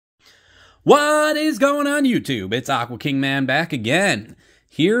What is going on, YouTube? It's Aqua King Man back again.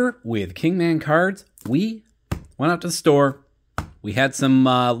 Here with King Man cards. We went out to the store. We had some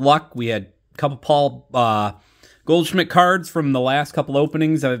luck. We had a couple Paul Goldschmidt cards from the last couple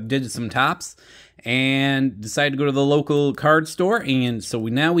openings. I did some tops and decided to go to the local card store. And so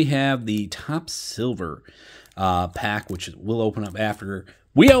now we have the top silver pack, which we'll open up after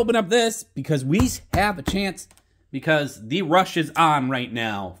we open up this, because we have a chance. Because the rush is on right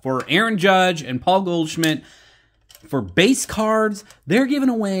now for Aaron Judge and Paul Goldschmidt. For base cards, they're giving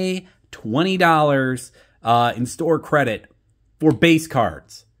away $20 in store credit for base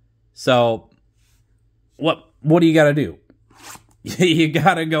cards. So, what do you got to do? You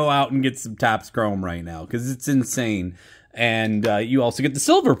got to go out and get some Topps Chrome right now, because it's insane. And you also get the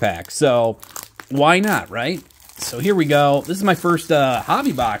silver pack. So, why not, right? So, here we go. This is my first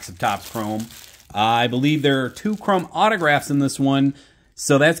hobby box of Topps Chrome. I believe there are 2 Chrome autographs in this one,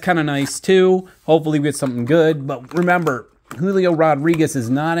 so that's kind of nice too. Hopefully we get something good, but remember, Julio Rodriguez is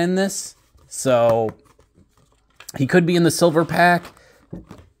not in this, so he could be in the silver pack,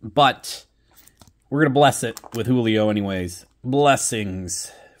 but we're going to bless it with Julio anyways.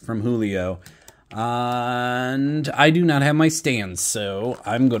 Blessings from Julio. And I do not have my stands, so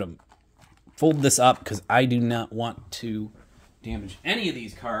I'm going to fold this up because I do not want to damage any of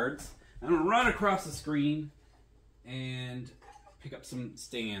these cards. I'm going to run across the screen and pick up some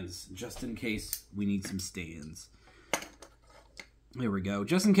stands, just in case we need some stands. There we go.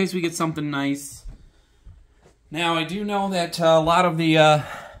 Just in case we get something nice. Now, I do know that a lot of the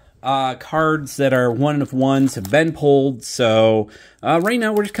cards that are 1-of-1s have been pulled, so right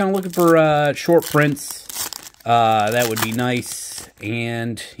now we're just kind of looking for short prints. That would be nice.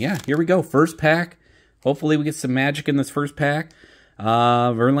 And, yeah, here we go. First pack. Hopefully we get some magic in this first pack.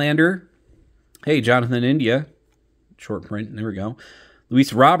 Verlander. Hey, Jonathan India. Short print. There we go.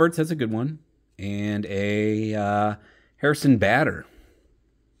 Luis Roberts. That's a good one. And a Harrison Bader.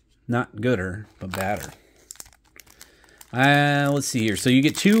 Not gooder, but batter. Let's see here. So you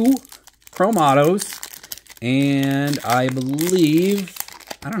get 2 Chrome Autos. And I believe...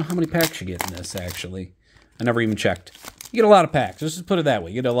 I don't know how many packs you get in this, actually. I never even checked. You get a lot of packs. Let's just put it that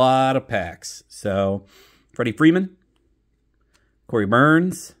way. You get a lot of packs. So, Freddie Freeman. Corey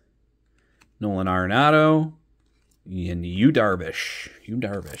Burns. Nolan Arenado, and Yu Darvish.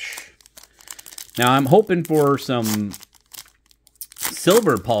 Now, I'm hoping for some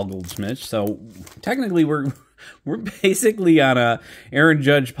silver Paul Goldschmidt. So, technically, we're basically on a Aaron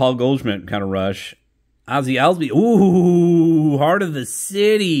Judge, Paul Goldschmidt kind of rush. Ozzie Albies. Ooh, Heart of the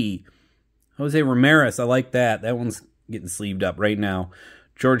City. Jose Ramirez. I like that. That one's getting sleeved up right now.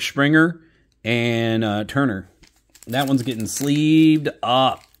 George Springer and Turner. That one's getting sleeved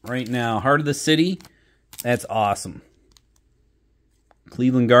up right now. Heart of the City. That's awesome.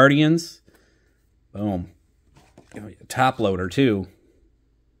 Cleveland Guardians. Boom. Top loader, too.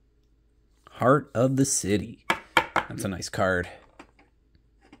 Heart of the City. That's a nice card.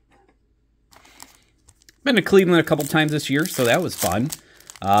 Been to Cleveland a couple times this year, so that was fun.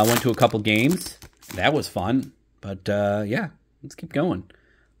 Went to a couple games. That was fun. But, yeah, let's keep going.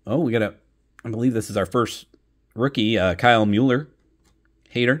 Oh, we got I believe this is our first rookie, Kyle Mueller.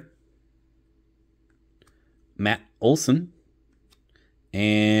 Hater. Matt Olson.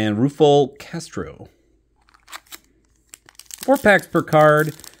 And Rufo Castro. 4 packs per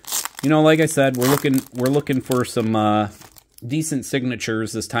card. You know, like I said, we're looking for some decent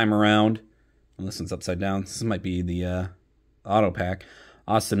signatures this time around. Well, this one's upside down. This might be the auto pack.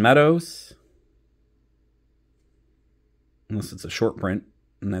 Austin Meadows. Unless it's a short print,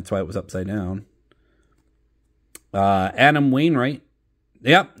 and that's why it was upside down. Adam Wainwright.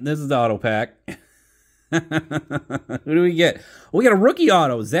 Yep, this is the auto pack. Who do we get? Oh, we got a rookie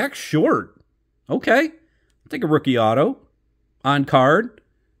auto. Zach Short. Okay. I'll take a rookie auto. On card.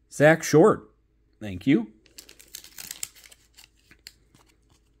 Zach Short. Thank you.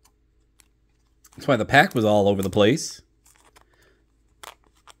 That's why the pack was all over the place.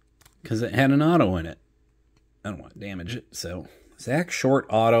 Because it had an auto in it. I don't want to damage it. So, Zach Short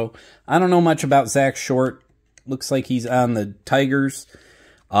auto. I don't know much about Zach Short. Looks like he's on the Tigers.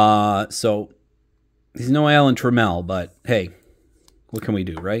 So, he's no Alan Trammell, but hey, what can we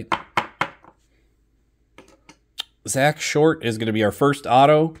do, right? Zach Short is going to be our first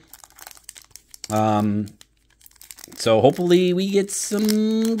auto. So hopefully we get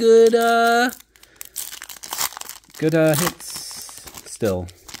some good, hits still.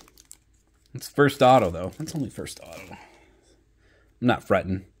 It's first auto, though. That's only first auto. I'm not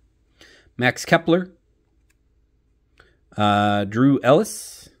fretting. Max Kepler. Drew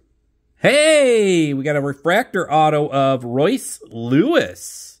Ellis. Hey, we got a refractor auto of Royce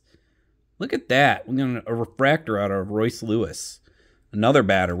Lewis. Look at that. We got a refractor out of Royce Lewis. Another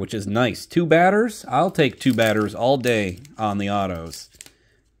batter, which is nice. 2 batters? I'll take 2 batters all day on the autos.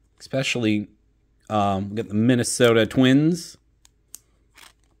 Especially, we got the Minnesota Twins.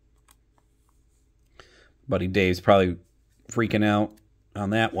 Buddy Dave's probably freaking out on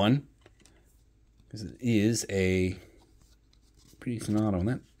that one. Because it is a pretty decent auto.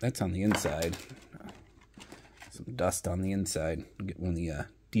 And that's on the inside. Some dust on the inside. I'll get one of the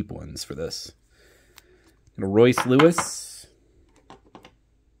deep ones for this. Got a Royce Lewis.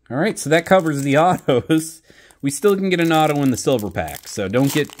 All right, so that covers the autos. We still can get an auto in the silver pack, so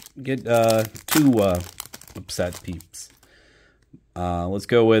don't get too upset, peeps. Let's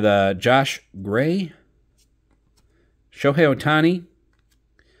go with Josh Gray, Shohei Ohtani,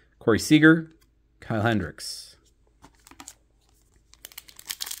 Corey Seager, Kyle Hendricks.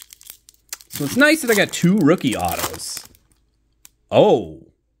 So it's nice that I got 2 rookie autos. Oh.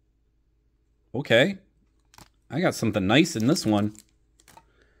 Okay. I got something nice in this one.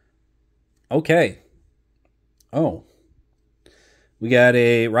 Okay. Oh. We got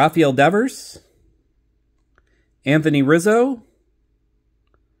a Rafael Devers, Anthony Rizzo.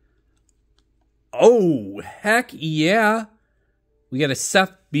 Oh, heck yeah. We got a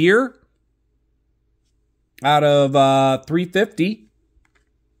Seth Beer out of 350.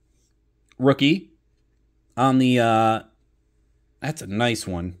 Rookie. On the, that's a nice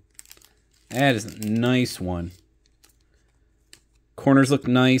one. That is a nice one. Corners look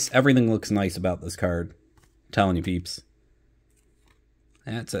nice. Everything looks nice about this card. I'm telling you, peeps.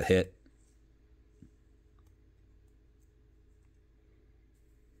 That's a hit.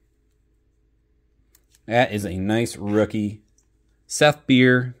 That is a nice rookie. Seth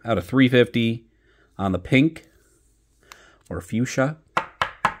Beer out of 350 on the pink or fuchsia.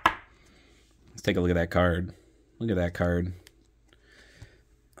 Let's take a look at that card. Look at that card.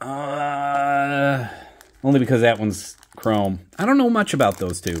 Only because that one's chrome. I don't know much about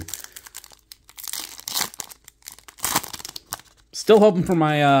those two. Still hoping for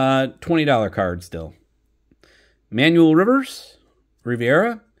my $20 card still. Manuel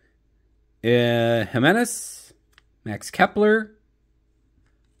Rivera, Jimenez, Max Kepler,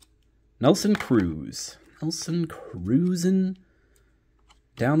 Nelson Cruz. Nelson cruising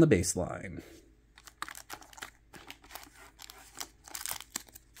down the baseline.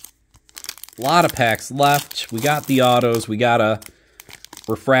 A lot of packs left. We got the autos. We got a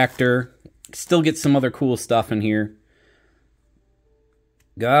refractor. Still get some other cool stuff in here.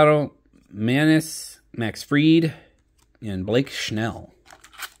 Gatto, Manis, Max Fried, and Blake Schnell.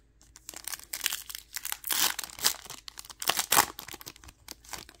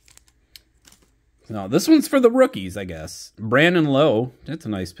 No, this one's for the rookies, I guess. Brandon Lowe. That's a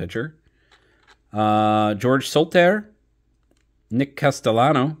nice pitcher. George Solter, Nick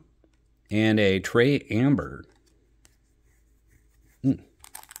Castellano, and a Trey Amber. We've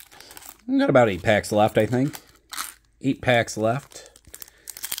got about 8 packs left, I think. 8 packs left.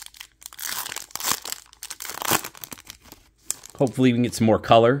 Hopefully we can get some more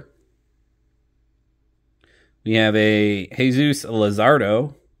color. We have a Jesus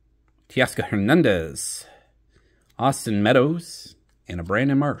Luzardo, Teoscar Hernandez, Austin Meadows, and a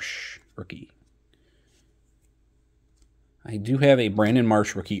Brandon Marsh rookie. I do have a Brandon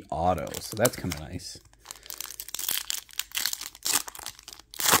Marsh rookie auto, so that's kind of nice.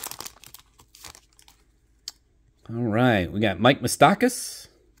 All right, we got Mike Moustakas,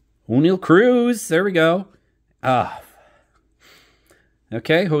 O'Neal Cruz, there we go.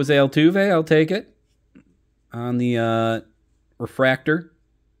 Okay, Jose Altuve, I'll take it. On the refractor.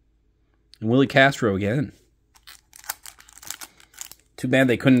 And Willie Castro again. Too bad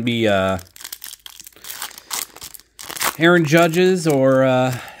they couldn't be Aaron Judges or,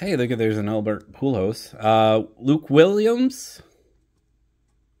 hey, look at, there's an Albert Pujols. Luke Williams.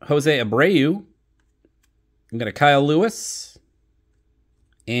 Jose Abreu. We got a Kyle Lewis.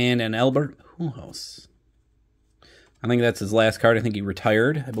 And an Albert Pujols. I think that's his last card. I think he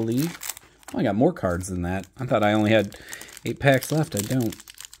retired, I believe. Oh, I got more cards than that. I thought I only had 8 packs left. I don't.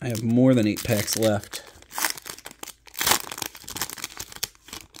 I have more than 8 packs left.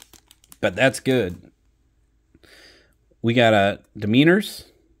 But that's good. We got a Demeanors,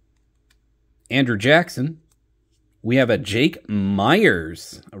 Andrew Jackson. We have a Jake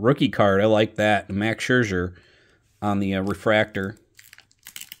Myers, a rookie card. I like that. Max Scherzer on the refractor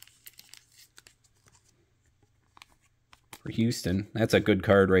for Houston. That's a good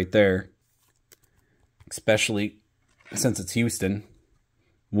card right there. Especially since it's Houston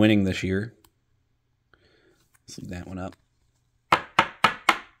winning this year. Let's leave that one up.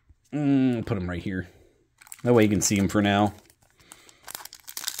 Put him right here. That way you can see him for now.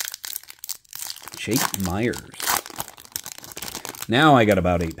 Jake Myers. Now I got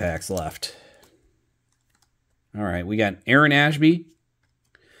about 8 packs left. All right, we got Aaron Ashby,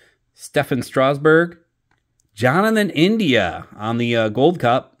 Stefan Strasburg, Jonathan India on the Gold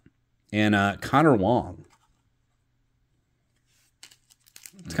Cup, and Connor Wong.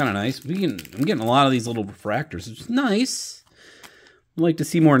 It's kind of nice. I'm getting a lot of these little refractors. It's nice. I'd like to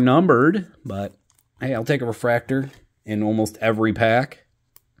see more numbered, but hey, I'll take a refractor in almost every pack.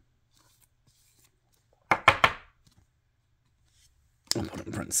 I'll put it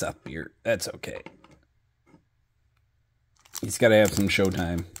in front of Seth Beer. That's okay. He's got to have some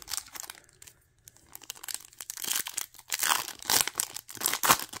showtime.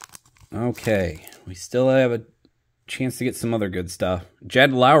 Okay, we still have a chance to get some other good stuff.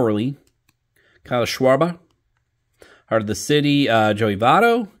 Jed Lowry, Kyle Schwarber, Heart of the City, Joey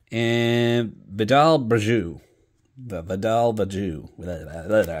Votto, and Vidal Braju. Vidal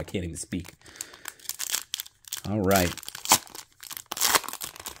Braju. I can't even speak. All right.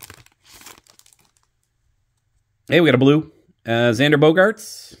 Hey, we got a blue. Xander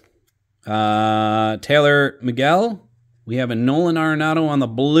Bogaerts, Taylor Miguel. We have a Nolan Arenado on the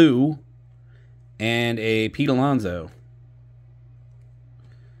blue and a Pete Alonso.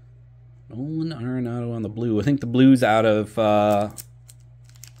 Nolan Arenado on the blue. I think the blue's out of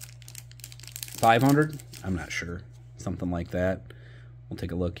 500. I'm not sure. Something like that. We'll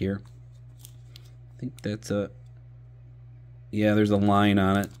take a look here. I think that's a... Yeah, there's a line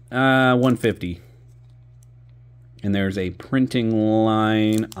on it. 150. And there's a printing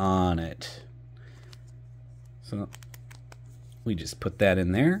line on it. So we just put that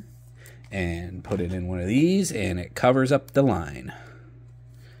in there and put it in one of these, and it covers up the line.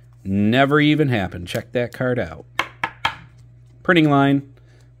 Never even happened. Check that card out. Printing line.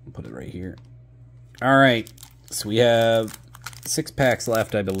 I'll put it right here. All right. So we have 6 packs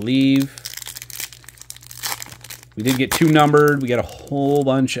left, I believe. We did get 2 numbered. We got a whole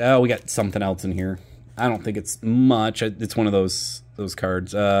bunch. Oh, we got something else in here. I don't think it's much. It's one of those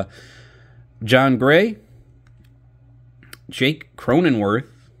cards. John Gray, Jake Cronenworth.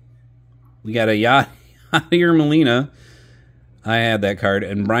 We got a Yadier Molina. I had that card,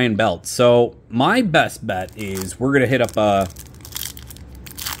 and Brian Belt. So my best bet is we're gonna hit up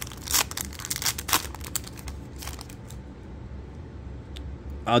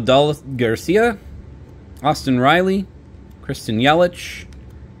Adolfo Garcia, Austin Riley, Kristen Yelich,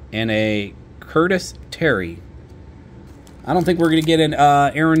 and a Curtis Terry. I don't think we're going to get an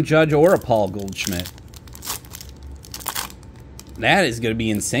Aaron Judge or a Paul Goldschmidt. That is going to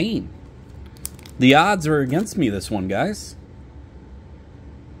be insane. The odds are against me this one, guys.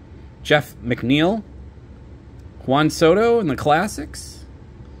 Jeff McNeil, Juan Soto in the Classics,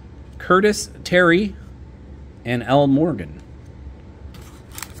 Curtis Terry, and L. Morgan.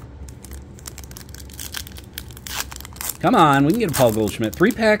 Come on, we can get a Paul Goldschmidt.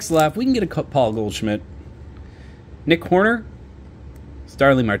 3 packs left. We can get a Paul Goldschmidt. Nick Horner,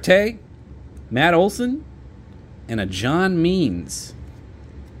 Starling Marte, Matt Olson, and a John Means.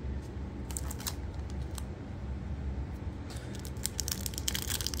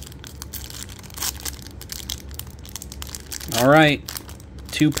 All right,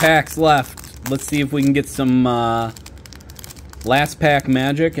 2 packs left. Let's see if we can get some last pack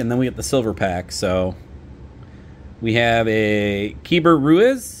magic, and then we get the silver pack. So we have a Keibert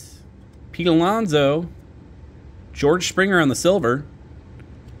Ruiz, Pete Alonso, George Springer on the silver,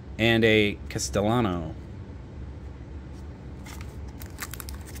 and a Castellano.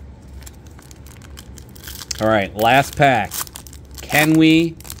 All right, last pack. Can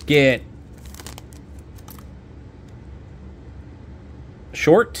we get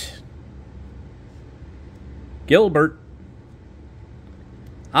Short, Gilbert,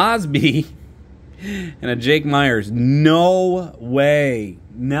 Osby, and a Jake Myers? No way.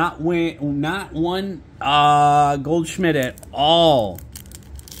 Not one Goldschmidt at all.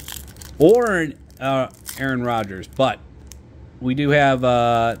 Or an Aaron Rodgers. But we do have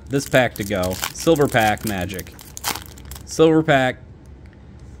this pack to go. Silver pack magic. Silver pack.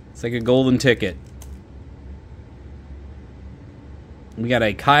 It's like a golden ticket. We got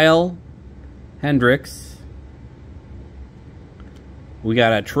a Kyle Hendricks. We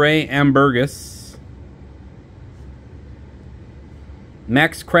got a Trey Ambergus.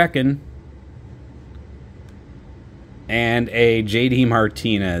 Max Kraken. And a JD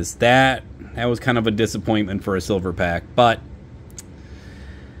Martinez. That was kind of a disappointment for a silver pack. But,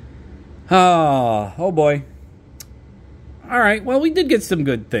 oh boy. All right, well, we did get some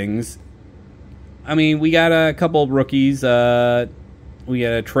good things. I mean, we got a couple of rookies. We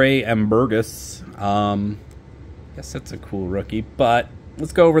got a Trey Ambergus. Guess that's a cool rookie. But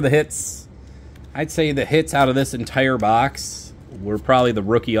let's go over the hits. I'd say the hits out of this entire box were probably the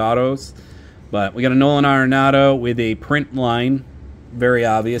rookie autos. But we got a Nolan Arenado with a print line. Very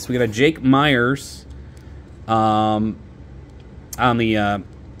obvious. We got a Jake Myers on the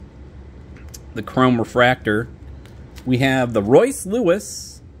Chrome Refractor. We have the Royce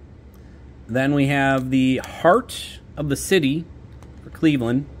Lewis. Then we have the Heart of the City for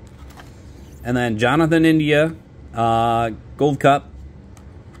Cleveland. And then Jonathan India, Gold Cup.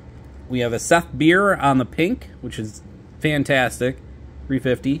 We have a Seth Beer on the pink, which is fantastic,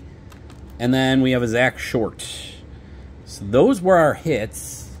 350. And then we have a Zach Short. So those were our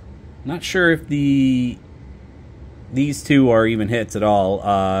hits. Not sure if these two are even hits at all.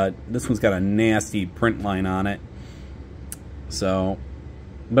 This one's got a nasty print line on it. So,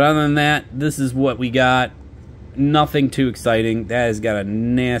 but other than that, this is what we got. Nothing too exciting. That has got a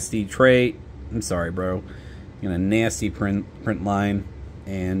nasty trait. I'm sorry, bro. Got a nasty print line.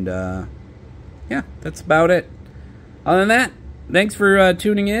 And, yeah, that's about it. Other than that, thanks for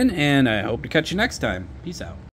tuning in, and I hope to catch you next time. Peace out.